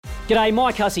G'day,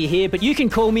 Mike Hussey here, but you can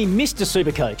call me Mr.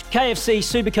 Supercoach. KFC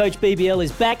Supercoach BBL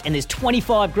is back and there's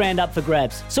 25 grand up for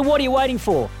grabs. So what are you waiting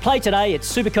for? Play today at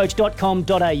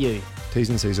supercoach.com.au. T's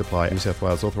and C's apply. New South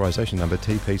Wales authorisation number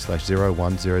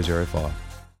TP/01005.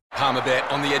 Palmerbet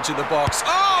on the edge of the box.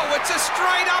 Oh, it's a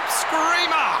straight-up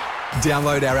screamer!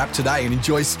 Download our app today and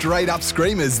enjoy straight-up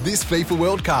screamers this FIFA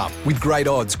World Cup with great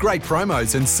odds, great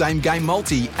promos and same-game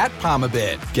multi at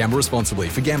Palmerbet. Gamble responsibly.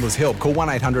 For Gamblers' Help, call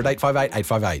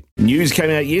 1-800-858-858. News came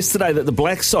out yesterday that the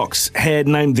Black Sox had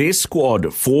named their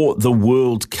squad for the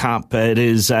World Cup. It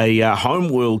is a home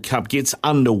World Cup, gets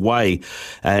underway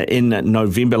in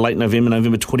November, late November.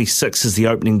 November 26th is the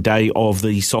opening day of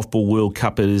the Softball World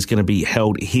Cup. It is going to be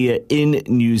held here in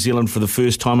New Zealand for the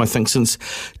first time, I think, since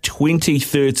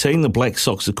 2013. The Black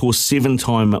Sox, of course,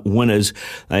 7-time winners.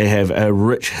 They have a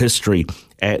rich history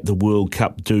at the World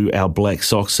Cup, do our Black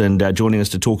Sox. And joining us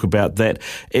to talk about that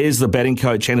is the batting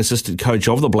coach and assistant coach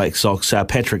of the Black Sox,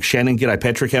 Patrick Shannon. G'day,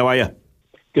 Patrick. How are you?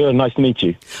 Good. Nice to meet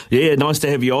you. Yeah, nice to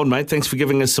have you on, mate. Thanks for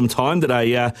giving us some time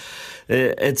today.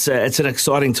 It's an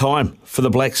exciting time for the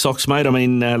Black Sox, mate. I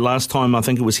mean, last time I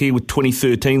think it was here with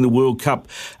 2013, the World Cup.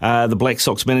 The Black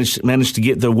Sox managed to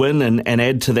get the win and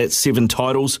add to that 7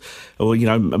 titles, or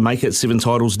make it 7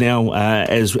 titles now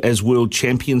as world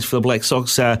champions for the Black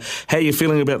Sox. How are you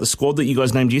feeling about the squad that you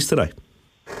guys named yesterday?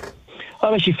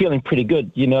 I'm actually feeling pretty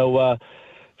good. For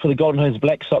the Golden Hose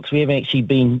Black Sox, we haven't actually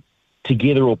been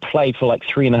together or played for like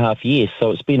 3.5 years,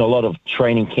 so it's been a lot of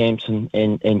training camps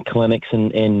and clinics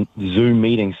and Zoom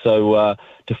meetings. So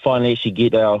to finally actually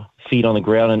get our feet on the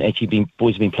ground and actually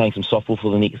boys have been playing some softball for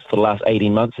the last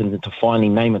 18 months, and to finally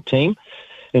name a team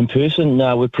in person,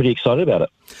 we're pretty excited about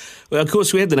it. Well, of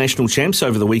course, we had the national champs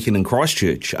over the weekend in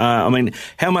Christchurch.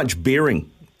 How much bearing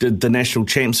did the national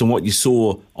champs and what you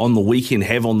saw on the weekend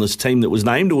have on this team that was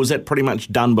named, or was that pretty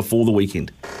much done before the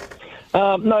weekend?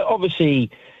 No, obviously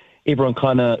everyone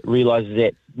kind of realises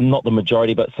that not the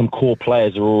majority, but some core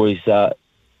players are always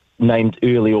named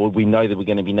early, or we know that we're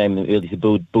going to be naming them early to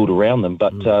build around them.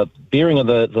 But bearing of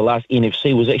the last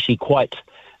NFC was actually quite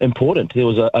important. There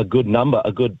was a good number,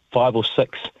 a good 5 or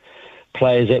 6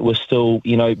 players that were still,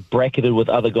 bracketed with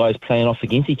other guys playing off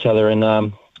against each other,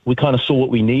 and we kind of saw what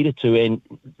we needed to, and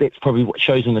that's probably what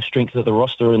shows in the strength of the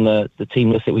roster and the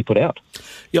team list that we put out.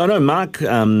 Yeah, I know Mark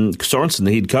Sorensen,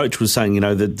 the head coach, was saying,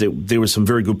 that there were some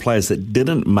very good players that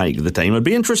didn't make the team. I'd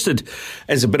be interested,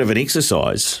 as a bit of an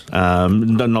exercise,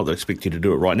 not to expect you to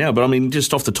do it right now, but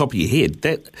just off the top of your head,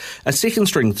 that a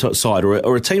second-string side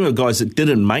or a team of guys that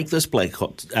didn't make this Black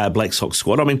Sox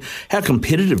squad, how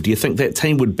competitive do you think that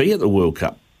team would be at the World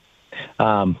Cup?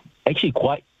 Actually,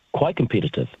 quite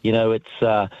competitive. It's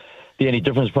the only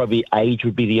difference, probably age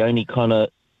would be the only kind of,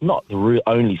 not the real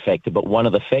only factor, but one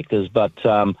of the factors. But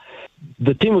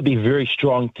the team would be very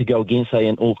strong to go against, say,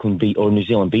 an Auckland B or New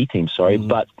Zealand B team.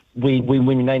 But when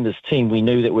we named this team, we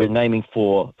knew that we're naming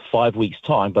for 5 weeks'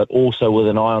 time, but also with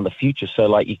an eye on the future. So,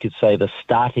 like you could say, the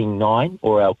starting 9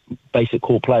 or our basic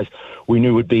core players, we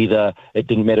knew would be it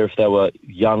didn't matter if they were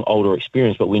young, old, or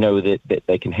experienced, but we know that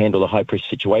they can handle the high-pressure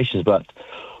situations. But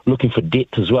looking for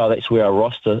depth as well, that's where our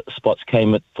roster spots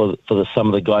came for some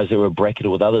of the guys that were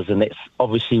bracketed with others, and that's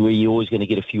obviously where you're always going to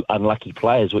get a few unlucky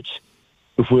players, which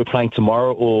if we were playing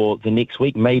tomorrow or the next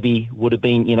week, maybe would have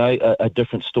been, a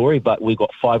different story. But we've got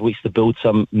 5 weeks to build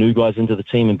some new guys into the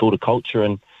team and build a culture,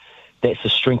 and that's the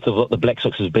strength of what the Black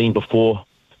Sox has been before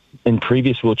in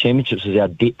previous World Championships, is our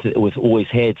depth that we've always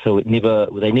had. So they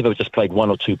never just played 1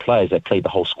 or 2 players, they played the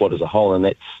whole squad as a whole, and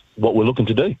that's what we're looking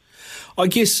to do. I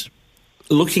guess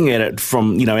looking at it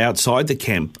from, outside the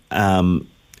camp,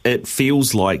 it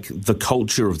feels like the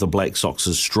culture of the Black Sox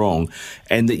is strong,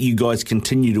 and that you guys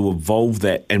continue to evolve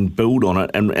that and build on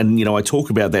it. And I talk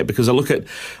about that because I look at,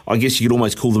 I guess you could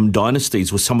almost call them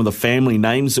dynasties with some of the family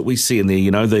names that we see in there,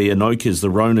 the Anokas, the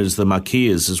Ronas, the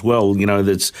Marquez as well.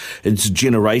 It's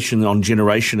generation on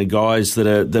generation of guys that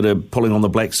are pulling on the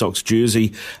Black Sox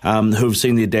jersey, who have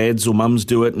seen their dads or mums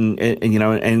do it,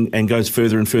 and goes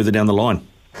further and further down the line.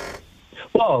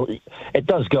 Well, it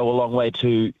does go a long way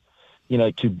to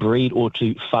breed or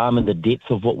to farm in the depth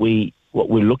of what we're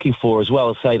looking for, as well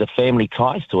as, say, the family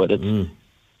ties to it.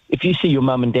 If you see your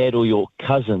mum and dad or your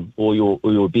cousin or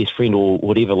your best friend or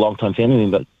whatever long-time family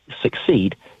member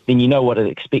succeed, then you know what it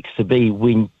expects to be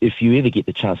if you ever get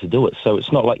the chance to do it. So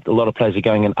it's not like a lot of players are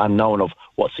going in unknown of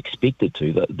what's expected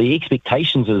to. The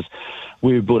expectations is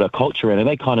we build a culture in, and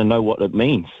they kind of know what it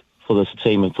means for this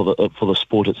team and for the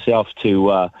sport itself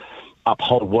to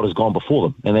uphold what has gone before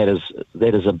them, and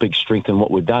that is a big strength in what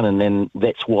we've done. And then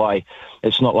that's why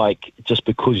it's not like just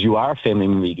because you are a family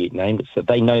member you get named. It's that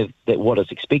they know that what is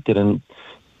expected, and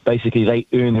basically they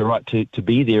earn the right to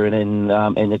be there, and then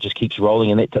and it just keeps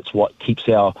rolling, and that's what keeps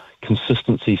our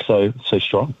consistency so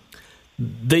strong.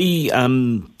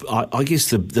 I guess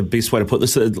the best way to put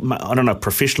this, I don't know if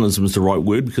professionalism is the right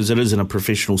word because it isn't a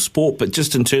professional sport, but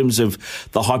just in terms of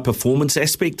the high performance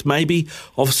aspect maybe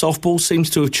of softball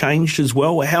seems to have changed as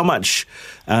well. How much,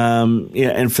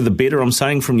 and for the better, I'm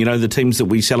saying, from, the teams that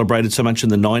we celebrated so much in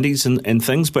the 90s and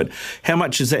things, but how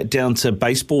much is that down to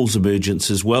baseball's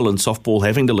emergence as well and softball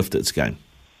having to lift its game?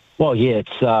 Well, yeah,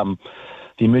 it's...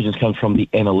 The emergence comes from the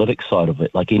analytics side of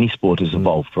it. Like any sport has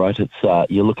evolved, right?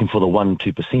 It's you're looking for the 1% and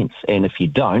 2%, and if you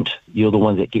don't, you're the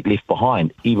ones that get left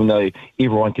behind, even though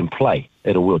everyone can play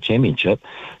at a world championship.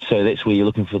 So that's where you're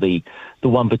looking for the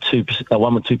 1% or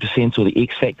 2% or the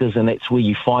X factors, and that's where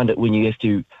you find it when you have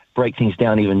to break things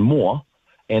down even more.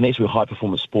 And that's where high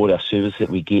performance sport, our service that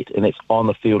we get, and that's on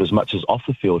the field as much as off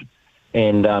the field.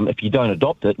 And if you don't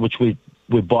adopt it, which we're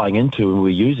buying into and we're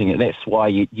using it, that's why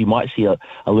you might see a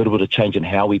little bit of change in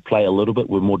how we play a little bit.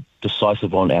 We're more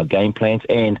decisive on our game plans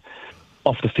and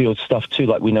off the field stuff too.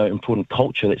 Like, we know important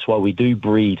culture. That's why we do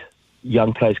breed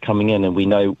young players coming in, and we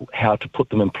know how to put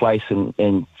them in place,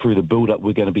 and through the build-up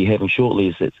we're going to be having shortly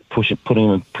is that putting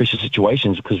them in pressure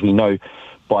situations, because we know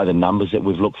by the numbers that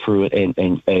we've looked through it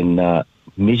and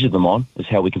measured them on is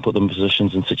how we can put them in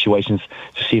positions and situations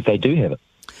to see if they do have it.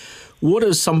 What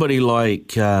does somebody like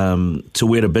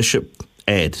Tawera Bishop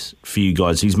add for you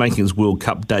guys? He's making his World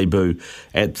Cup debut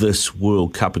at this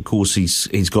World Cup. Of course,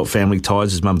 he's got family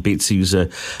ties. His mum Betsy was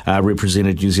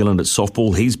represented New Zealand at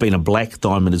softball. He's been a black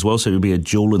diamond as well, so he'll be a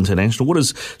dual international. What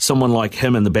does someone like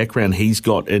him and the background he's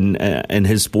got in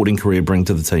his sporting career bring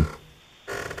to the team?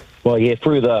 Well, yeah,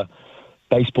 through the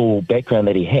baseball background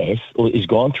that he has or has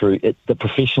gone through, the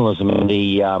professionalism and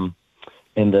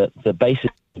the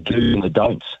basic do and the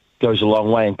don'ts goes a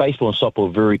long way. And baseball and softball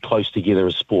are very close together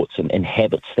as sports and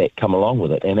habits that come along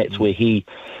with it. And that's where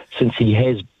since he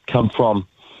has come from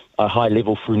a high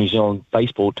level through New Zealand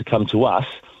baseball to come to us,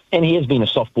 and he has been a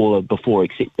softballer before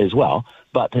as well,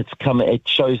 but it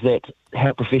shows that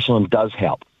how professionalism does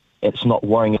help. It's not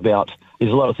worrying about,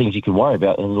 there's a lot of things you can worry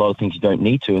about and a lot of things you don't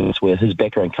need to, and that's where his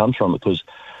background comes from, because,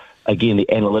 again,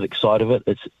 the analytic side of it,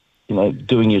 it's,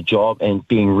 doing your job and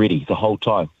being ready the whole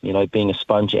time, being a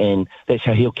sponge, and that's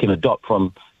how he can adopt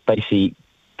from basically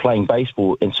playing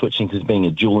baseball and switching to being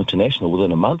a dual international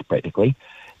within a month practically.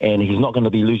 And he's not going to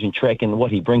be losing track, and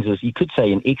what he brings is, you could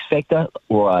say, an X factor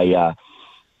or a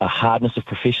hardness of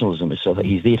professionalism, so that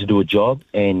he's there to do a job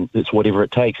and it's whatever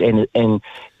it takes, and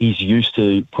he's used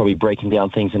to probably breaking down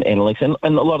things in analytics,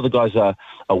 and a lot of the guys are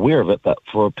aware of it, but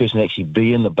for a person to actually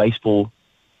be in the baseball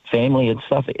family and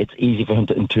stuff, it's easy for him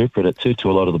to interpret it too to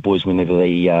a lot of the boys whenever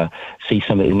they see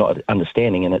something they're not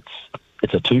understanding, and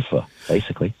it's a twofer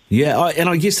basically. Yeah, and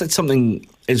I guess that's something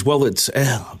as well. It's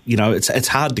it's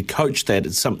hard to coach that.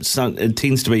 It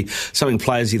tends to be something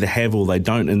players either have or they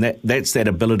don't, and that's that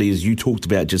ability, as you talked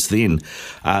about just then,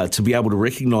 to be able to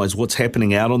recognise what's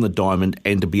happening out on the diamond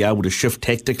and to be able to shift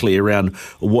tactically around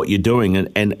what you're doing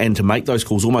and to make those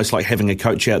calls, almost like having a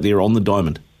coach out there on the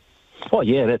diamond. Oh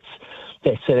yeah, that's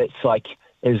like,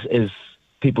 as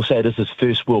people say, it is his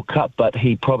first World Cup, but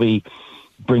he probably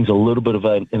brings a little bit of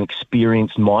an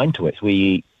experienced mind to it.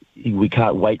 We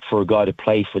can't wait for a guy to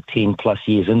play for 10 plus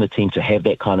years in the team to have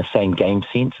that kind of same game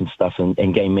sense and stuff and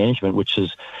game management, which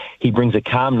is, he brings a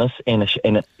calmness and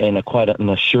quite an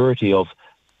assurity of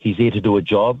he's there to do a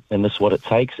job and this is what it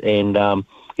takes. And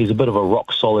he's a bit of a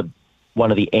rock solid, one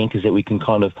of the anchors that we can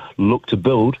kind of look to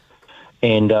build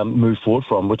and move forward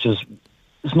from, which is,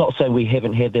 it's not saying we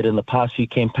haven't had that in the past few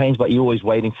campaigns, but you're always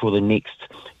waiting for the next,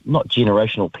 not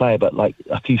generational player, but like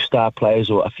a few star players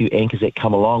or a few anchors that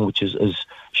come along, which is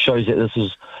shows that this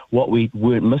is what we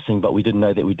weren't missing, but we didn't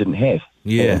know that we didn't have.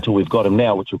 Yeah. Until we've got him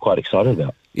now, which we're quite excited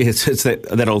about. Yeah, it's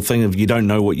that old thing of you don't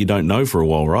know what you don't know for a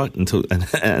while, right?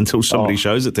 Until somebody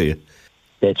shows it to you.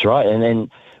 That's right. And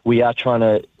then we are trying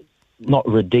to not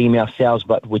redeem ourselves,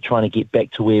 but we're trying to get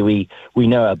back to where we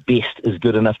know our best is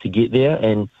good enough to get there.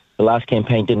 And the last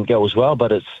campaign didn't go as well,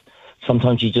 but it's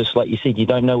sometimes you just, like you said, you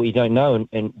don't know what you don't know,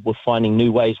 and we're finding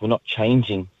new ways. We're not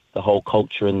changing the whole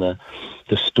culture and the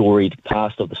storied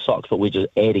past of the Sox, but we're just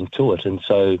adding to it, and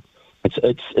so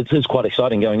it is quite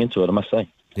exciting going into it, I must say.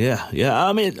 Yeah.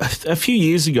 I mean, a few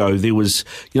years ago, there was,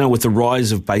 with the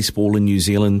rise of baseball in New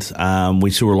Zealand, we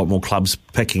saw a lot more clubs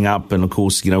picking up, and of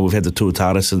course, we've had the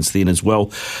Tuatara since then as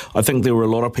well. I think there were a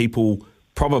lot of people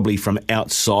probably from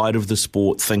outside of the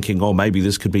sport thinking, oh, maybe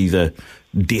this could be the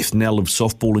death knell of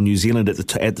softball in New Zealand at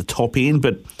the top end.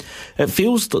 But it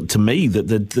feels to me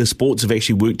that the sports have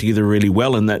actually worked together really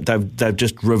well, and that they've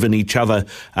just driven each other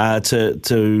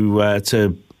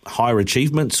to higher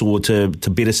achievements or to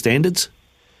better standards?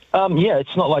 Yeah,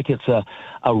 it's not like it's a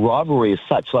rivalry as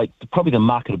such. Like probably the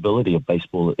marketability of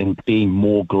baseball and being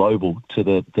more global to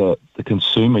the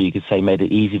consumer, you could say, made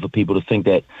it easy for people to think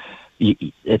that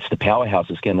it's the powerhouse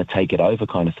that's going to take it over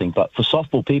kind of thing. But for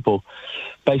softball people,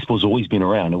 baseball's always been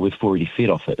around and we've already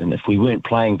fed off it. And if we weren't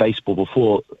playing baseball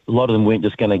before, a lot of them weren't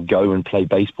just going to go and play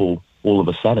baseball all of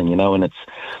a sudden, you know. And it's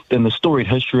then the storied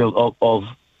history of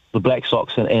the Black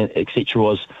Sox and et cetera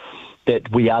was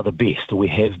that we are the best, or we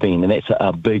have been, and that's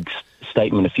a big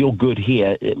statement. If you're good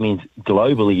here, it means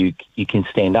globally you can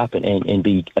stand up and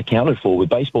be accounted for. With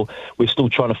baseball, we're still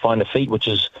trying to find a feet, which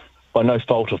is by no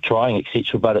fault of trying,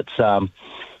 etc. But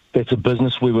it's a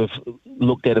business where we've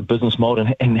looked at a business model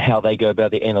and how they go about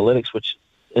their analytics, which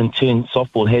in turn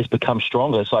softball has become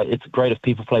stronger. So it's great if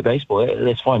people play baseball.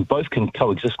 That's fine. Both can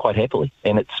coexist quite happily,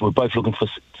 and we're both looking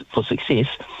for success.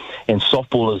 And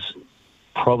softball has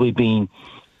probably been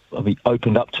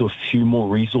opened up to a few more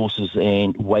resources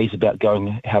and ways about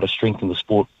going how to strengthen the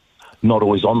sport, not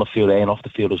always on the field and off the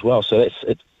field as well. So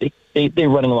they're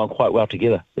running along quite well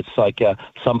together. It's like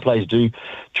some players do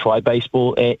try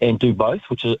baseball and do both,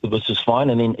 which is fine,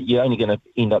 and then you're only going to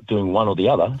end up doing one or the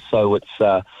other. So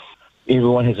it's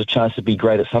everyone has a chance to be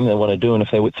great at something they want to do, and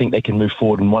if they would think they can move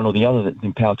forward in one or the other,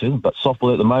 then power to them. But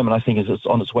softball at the moment, I think, is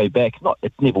on its way back.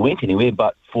 It never went anywhere,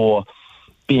 but for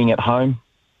being at home,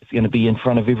 going to be in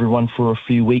front of everyone for a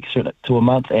few weeks to a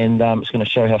month, and it's going to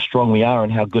show how strong we are and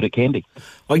how good it can be.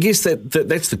 I guess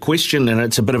that's the question, and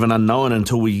it's a bit of an unknown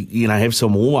until we have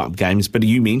some warm-up games. But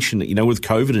you mentioned that with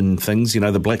COVID and things,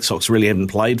 the Black Sox really haven't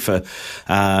played for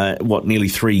nearly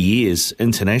 3 years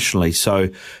internationally. So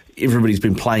everybody's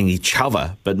been playing each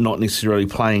other, but not necessarily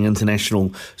playing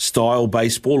international style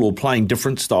baseball or playing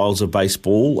different styles of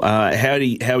baseball. How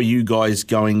are you guys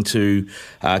going to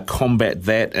combat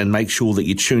that and make sure that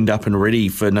you're tuned up and ready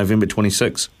for November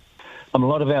 26? A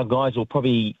lot of our guys, or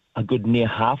probably a good near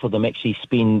half of them, actually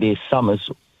spend their summers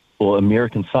or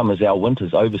American summers, our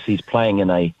winters, overseas playing in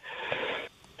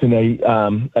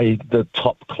the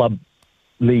top club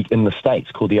league in the States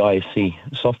called the ISC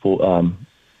softball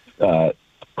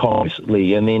Congress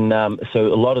League. And then so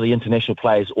a lot of the international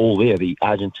players all there, the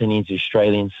Argentinians, the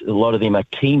Australians, a lot of them are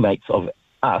teammates of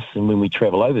us, and when we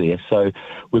travel over there, so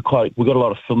we've got a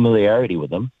lot of familiarity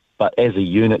with them. But as a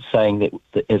unit, saying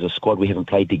that as a squad we haven't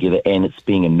played together, and it's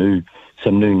being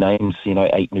some new names,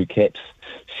 8 new caps,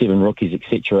 7 rookies,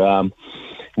 etc.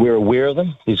 We're aware of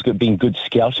them. There's been good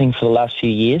scouting for the last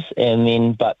few years,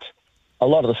 but a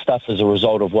lot of the stuff is a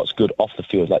result of what's good off the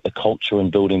field, like the culture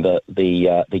and building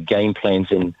the game plans,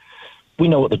 and we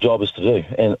know what the job is to do.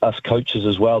 And us coaches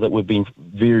as well, that we've been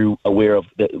very aware of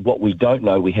that what we don't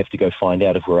know, we have to go find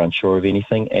out if we're unsure of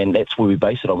anything, and that's where we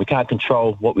base it on. We can't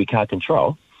control what we can't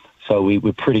control, so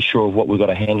we're pretty sure of what we've got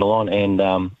a handle on,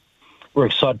 and we're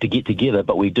excited to get together,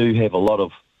 but we do have a lot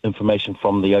of information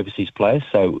from the overseas players,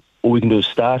 so all we can do is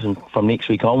start, and from next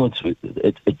week onwards,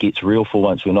 it gets real for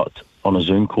once. We're not on a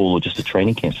Zoom call or just a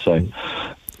training camp. So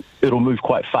it'll move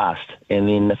quite fast. And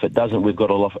then if it doesn't, we've got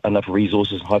enough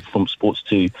resources in high performance sports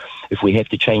if we have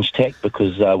to change tack,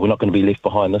 because we're not going to be left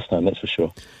behind this time, that's for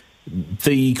sure.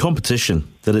 The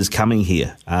competition that is coming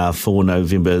here for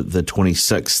November the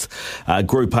 26th,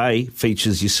 Group A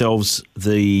features yourselves,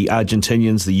 the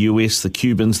Argentinians, the US, the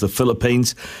Cubans, the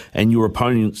Philippines, and your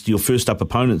first up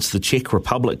opponents, the Czech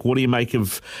Republic. What do you make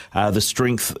of the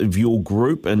strength of your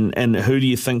group, and who do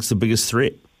you think's the biggest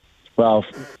threat? Well,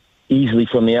 easily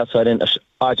from the outside in,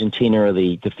 Argentina are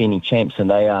the defending champs,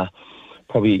 and they are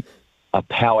probably a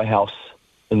powerhouse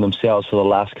in themselves for the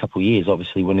last couple of years,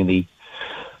 obviously winning the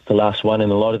last one, and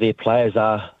a lot of their players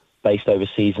are based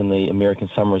overseas in the American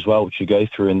summer as well, which you go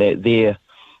through, and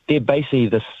they're basically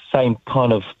the same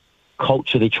kind of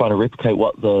culture. They're trying to replicate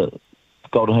what the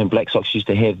Golden Home Black Sox used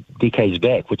to have decades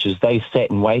back, which is they sat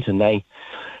and wait, and they're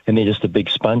just a big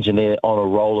sponge, and they're on a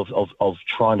roll of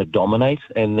trying to dominate.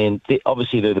 And then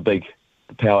obviously they're the big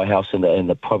powerhouse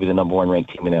and probably the number one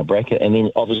ranked team in our bracket. And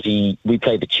then obviously we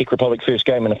played the Czech Republic first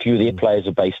game, and a few of their players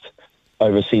are based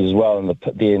overseas as well, and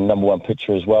their number one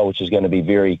pitcher as well, which is going to be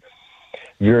very,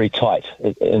 very tight.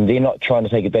 And they're not trying to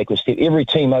take a backward step. Every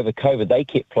team over COVID, they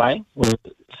kept playing.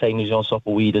 Say New Zealand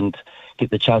Softball, we didn't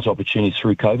get the chance opportunities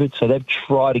through COVID, so they've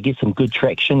tried to get some good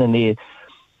traction, and their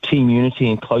team unity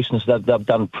and closeness, they've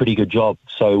done a pretty good job.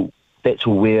 So that's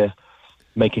where we're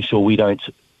making sure we don't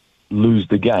lose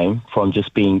the game from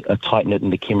just being a tight-knit in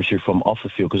the chemistry from off the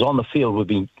field, because on the field we've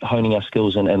been honing our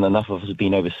skills, and enough of us have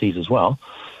been overseas as well.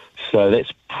 So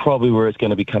that's probably where it's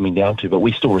going to be coming down to. But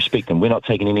we still respect them. We're not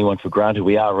taking anyone for granted.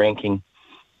 We are ranking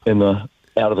in the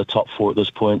out of the top 4 at this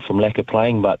point from lack of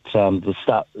playing, but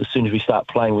as soon as we start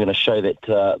playing, we're going to show that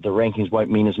the rankings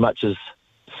won't mean as much as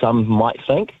some might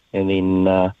think, and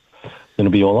then going to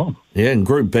be all on. Yeah, and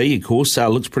Group B, of course,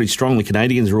 looks pretty strong. The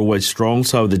Canadians are always strong,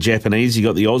 so are the Japanese. You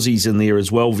got the Aussies in there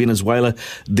as well, Venezuela,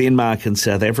 Denmark and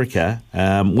South Africa.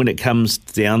 When it comes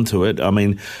down to it, I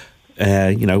mean,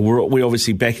 we're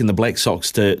obviously backing the Black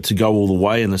Sox to go all the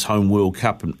way in this home World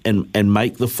Cup and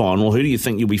make the final. Who do you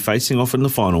think you'll be facing off in the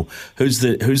final? Who's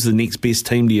the next best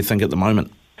team, do you think, at the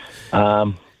moment?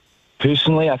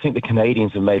 Personally, I think the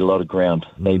Canadians have made a lot of ground.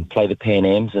 They play the Pan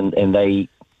Ams and they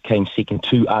came second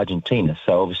to Argentina,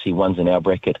 so obviously one's in our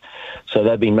bracket. So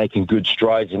they've been making good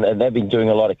strides, and they've been doing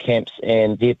a lot of camps,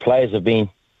 and their players have been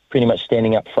pretty much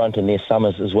standing up front in their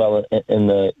summers as well in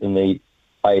the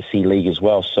ISC League as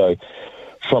well. So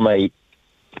from a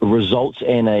results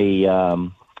and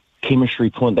a chemistry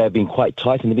point, they've been quite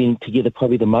tight, and they've been together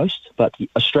probably the most. But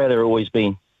Australia have always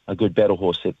been a good battle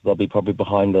horse. They'll be probably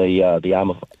behind the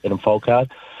arm of Adam Folkard,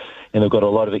 and they've got a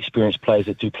lot of experienced players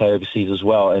that do play overseas as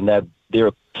well, and they're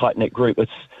a tight-knit group.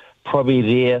 It's probably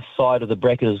their side of the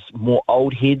bracket is more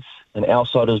old heads, and our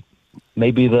side is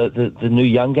maybe the new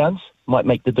young guns. Might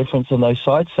make the difference on those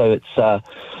sides. So it's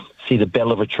see the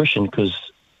battle of attrition, because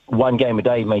one game a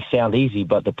day may sound easy,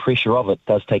 but the pressure of it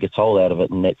does take a toll out of it,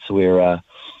 and that's where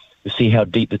we see how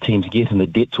deep the teams get, and the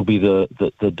depth will be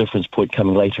the difference point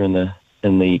coming later in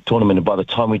the tournament. And by the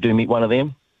time we do meet one of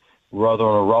them, we're either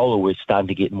on a roll or we're starting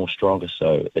to get more stronger.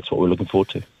 So that's what we're looking forward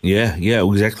to. Yeah,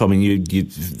 exactly. I mean, you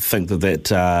think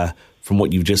that from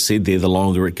what you've just said there, the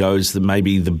longer it goes,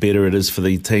 maybe the better it is for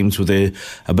the teams with a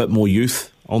bit more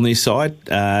youth on their side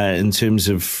in terms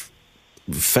of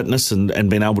fitness and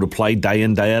being able to play day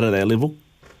in, day out at that level?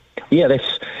 Yeah, it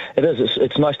is.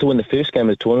 It's nice to win the first game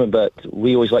of the tournament, but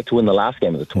we always like to win the last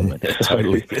game of the tournament.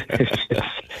 Totally. That's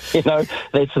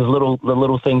the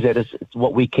little things that is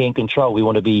what we can control. We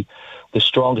want to be the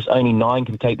strongest. Only 9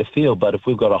 can take the field, but if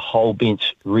we've got a whole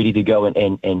bench ready to go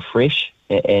and fresh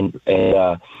and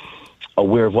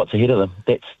aware of what's ahead of them,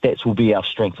 that will be our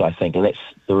strength, I think, and that's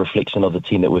the reflection of the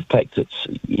team that we've picked.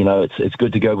 It's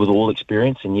good to go with all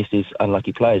experience, and yes, there's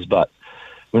unlucky players, but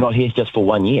we're not here just for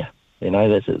 1 year.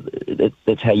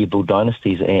 That's how you build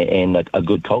dynasties and a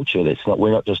good culture.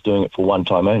 We're not just doing it for one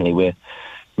time only. We're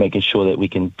making sure that we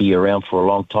can be around for a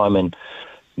long time, and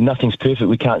nothing's perfect.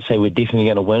 We can't say we're definitely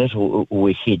going to win it or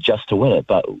we're here just to win it,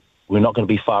 but we're not going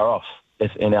to be far off.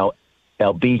 And our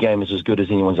B game is as good as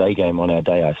anyone's A game on our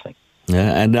day, I think.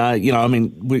 Yeah, and,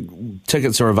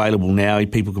 tickets are available now.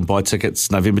 People can buy tickets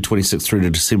November 26th through to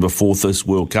December 4th, this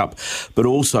World Cup. But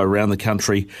also around the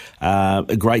country,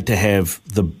 great to have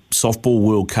the Softball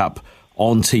World Cup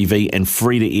on TV and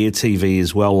free-to-air TV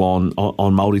as well on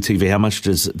Māori TV. How much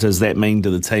does that mean to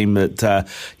the team that,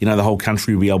 the whole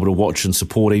country will be able to watch and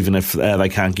support even if they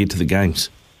can't get to the games?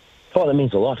 Oh, that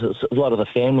means a lot. A lot of the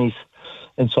families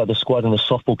inside the squad and the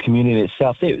softball community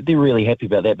itself, they're really happy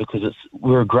about that, because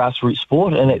we're a grassroots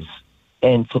sport,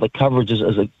 and for the coverage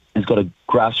it's got a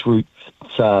grassroots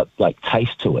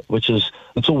taste to it,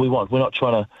 that's all we want. We're not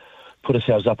trying to put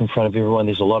ourselves up in front of everyone.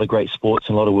 There's a lot of great sports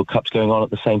and a lot of World Cups going on at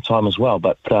the same time as well,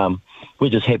 but we're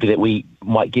just happy that we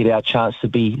might get our chance to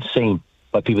be seen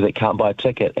by people that can't buy a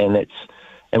ticket,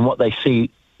 and what they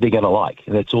see they're going to like,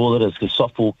 and that's all it is, because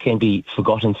softball can be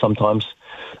forgotten sometimes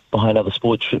behind other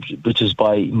sports, which is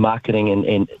by marketing,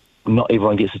 and not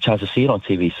everyone gets a chance to see it on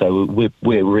TV. So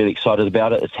we're really excited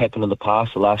about it. It's happened in the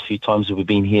past. The last few times that we've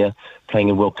been here playing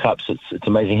in World Cups, it's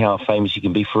amazing how famous you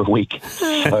can be for a week.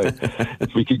 So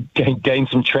if we could gain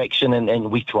some traction,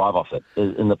 and we thrive off it.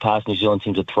 In the past, New Zealand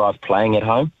teams have thrived playing at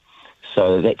home.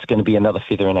 So that's going to be another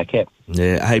feather in our cap.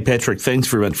 Yeah. Hey, Patrick, thanks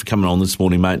very much for coming on this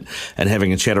morning, mate, and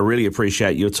having a chat. I really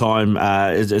appreciate your time.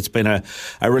 It's been a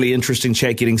really interesting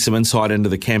chat, getting some insight into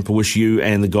the camp. I wish you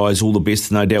and the guys all the best.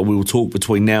 No doubt we will talk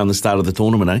between now and the start of the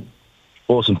tournament, eh?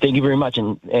 Awesome. Thank you very much,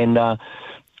 and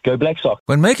go Black Sox.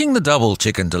 When making the double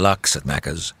chicken deluxe at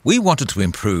Macca's, we wanted to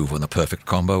improve on the perfect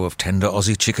combo of tender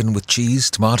Aussie chicken with cheese,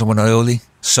 tomato and aioli.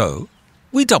 So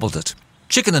we doubled it.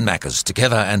 Chicken and Macca's,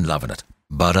 together and loving it.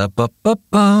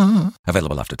 Ba-da-ba-ba-ba.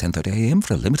 Available after 10:30 a.m.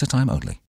 for a limited time only.